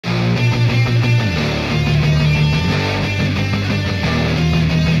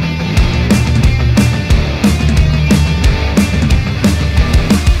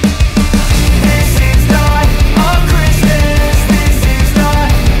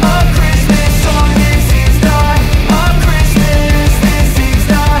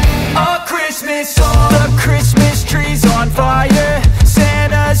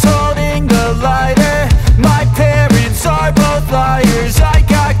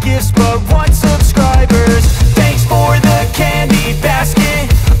just but 1 subscribers. Thanks for the candy basket.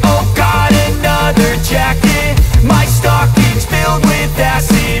 Oh god, another jacket. My stocking's filled with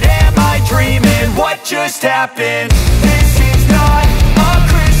acid. Am I dreaming? What just happened? This is not a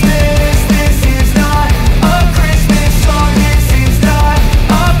Christmas. This is not a Christmas song. This is not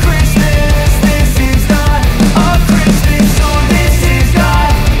a Christmas. This is not a Christmas song. This is not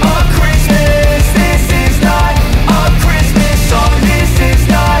a Christmas. This is not a Christmas song. This is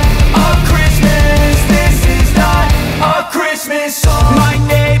not a Christmas. This is not a Christmas song. My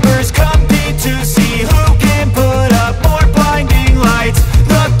neighbors compete to see who can put up more blinding lights.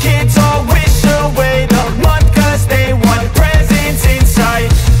 The kids all wish away the month 'cause they want presents in sight.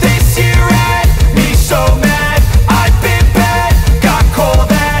 This year had me so mad. I've been bad, got coal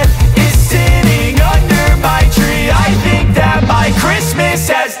that is sitting under my tree. I think that my Christmas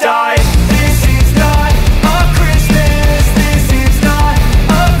has died. This is not a Christmas. This is not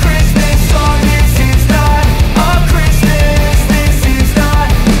a Christmas song. This is not a Christmas. This is not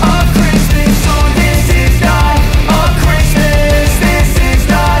a Christmas song. This is not a Christmas. This is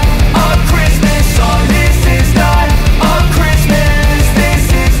not a Christmas song. This is not a Christmas. This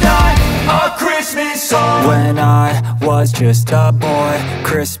is not a Christmas song. When I was just a boy,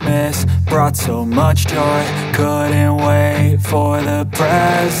 Christmas brought so much joy. Couldn't wait for the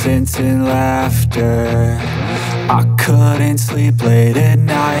presents and laughter. I couldn't sleep late at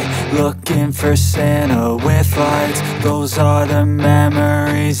night, looking for Santa with lights. Those are the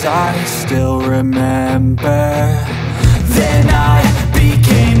memories I still remember. Then I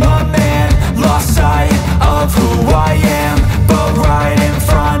became a man, lost sight of who I am. But right in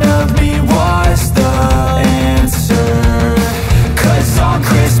front of me was the answer. 'Cause on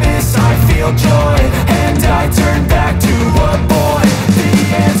Christmas I feel joy, and I turn back to a boy. The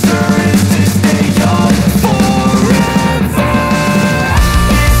answer is to stay young forever.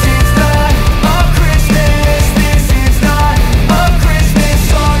 This is not a Christmas. This is not a Christmas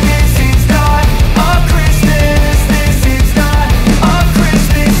song. This is not a Christmas. This is not a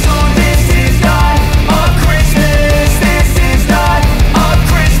Christmas song. This is not a Christmas. This is not a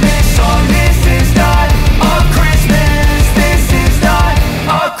Christmas song. This is not a Christmas. This is not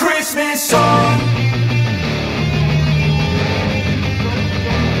a Christmas song.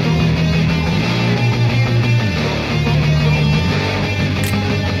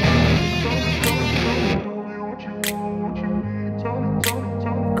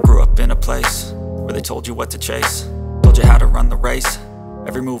 I grew up in a place where they told you what to chase, told you how to run the race.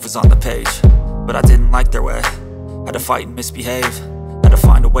 Every move was on the page, but I didn't like their way. Had to fight and misbehave, had to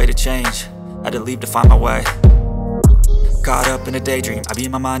find a way to change, had to leave to find my way. Caught up in a daydream, I beat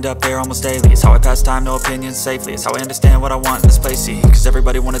my mind up there almost daily. It's how I pass time, no opinions safely. It's how I understand what I want in this place, see. 'Cause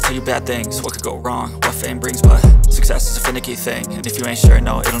everybody wanna tell you bad things, what could go wrong, what fame brings. But success is a finicky thing, and if you ain't sure,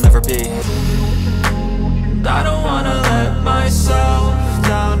 no, it'll never be. I don't wanna let myself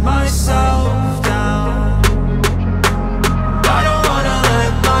down, myself down. I don't wanna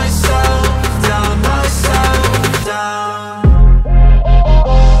let myself down, myself down.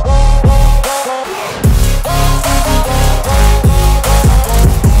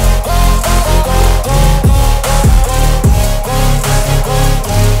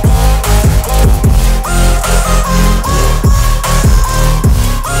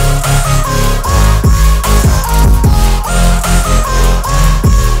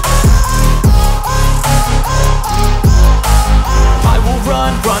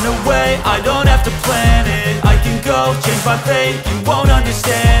 Run away, I don't have to plan it. I can go change my fate, you won't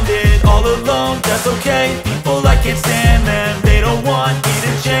understand it. All alone, that's okay. People, I can't stand them. They don't want me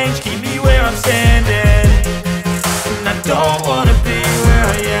to change, keep me where I'm standing. And I don't wanna be where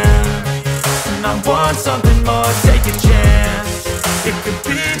I am. And I want something more, take a chance. It could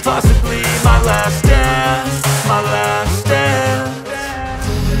be possibly my last day.